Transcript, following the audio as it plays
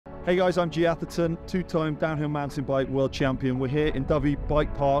Hey guys, I'm Gee Atherton, two-time downhill mountain bike world champion. We're here in Dyfi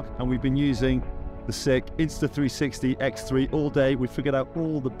Bike Park and we've been using the sick Insta360 X3 all day. We figured out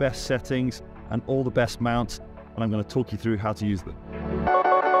all the best settings and all the best mounts, and I'm going to talk you through how to use them.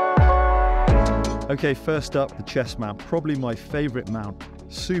 Okay, first up, the chest mount, probably my favorite mount.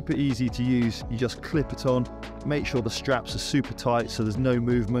 Super easy to use, you just clip it on, make sure the straps are super tight so there's no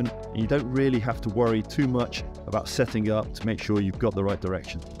movement, and you don't really have to worry too much about setting up to make sure you've got the right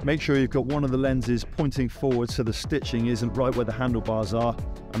direction. Make sure you've got one of the lenses pointing forward so the stitching isn't right where the handlebars are,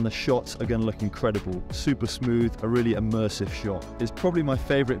 and the shots are going to look incredible. Super smooth, a really immersive shot. It's probably my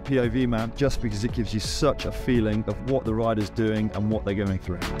favorite POV mount just because it gives you such a feeling of what the rider's doing and what they're going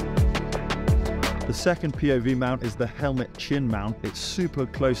through. The second POV mount is the helmet chin mount. It's super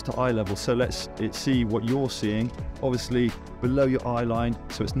close to eye level, so let's see what you're seeing. Obviously below your eye line,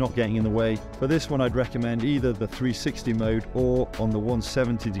 so it's not getting in the way. For this one, I'd recommend either the 360 mode or on the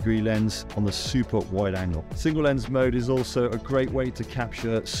 170-degree lens on the super wide angle. Single lens mode is also a great way to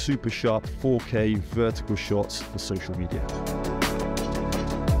capture super sharp 4K vertical shots for social media.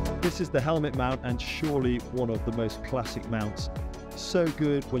 This is the helmet mount, and surely one of the most classic mounts. So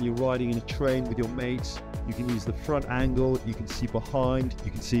good when you're riding in a train with your mates. You can use the front angle, you can see behind,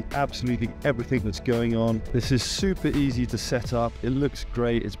 you can see absolutely everything that's going on. This is super easy to set up, it looks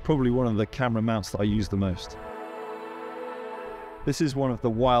great. It's probably one of the camera mounts that I use the most. This is one of the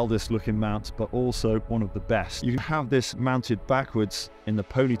wildest looking mounts, but also one of the best. You can have this mounted backwards in the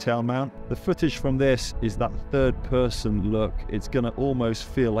ponytail mount. The footage from this is that third person look. It's gonna almost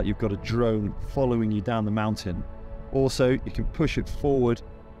feel like you've got a drone following you down the mountain. Also, you can push it forward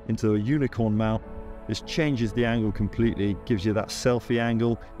into a unicorn mount. This changes the angle completely, gives you that selfie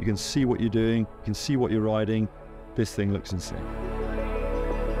angle. You can see what you're doing, you can see what you're riding. This thing looks insane.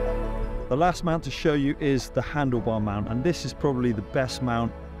 The last mount to show you is the handlebar mount, and this is probably the best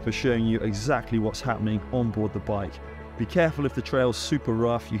mount for showing you exactly what's happening on board the bike. Be careful if the trail's super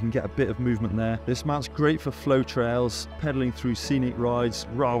rough, you can get a bit of movement there. This mount's great for flow trails, pedaling through scenic rides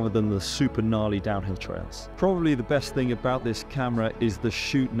rather than the super gnarly downhill trails. Probably the best thing about this camera is the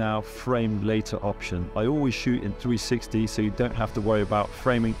shoot now, frame later option. I always shoot in 360 so you don't have to worry about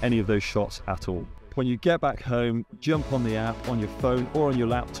framing any of those shots at all. When you get back home, jump on the app on your phone or on your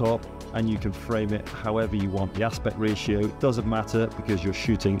laptop and you can frame it however you want. The aspect ratio doesn't matter because you're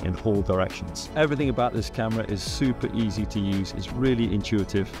shooting in all directions. Everything about this camera is super easy to use. It's really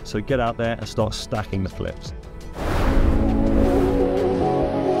intuitive. So get out there and start stacking the flips.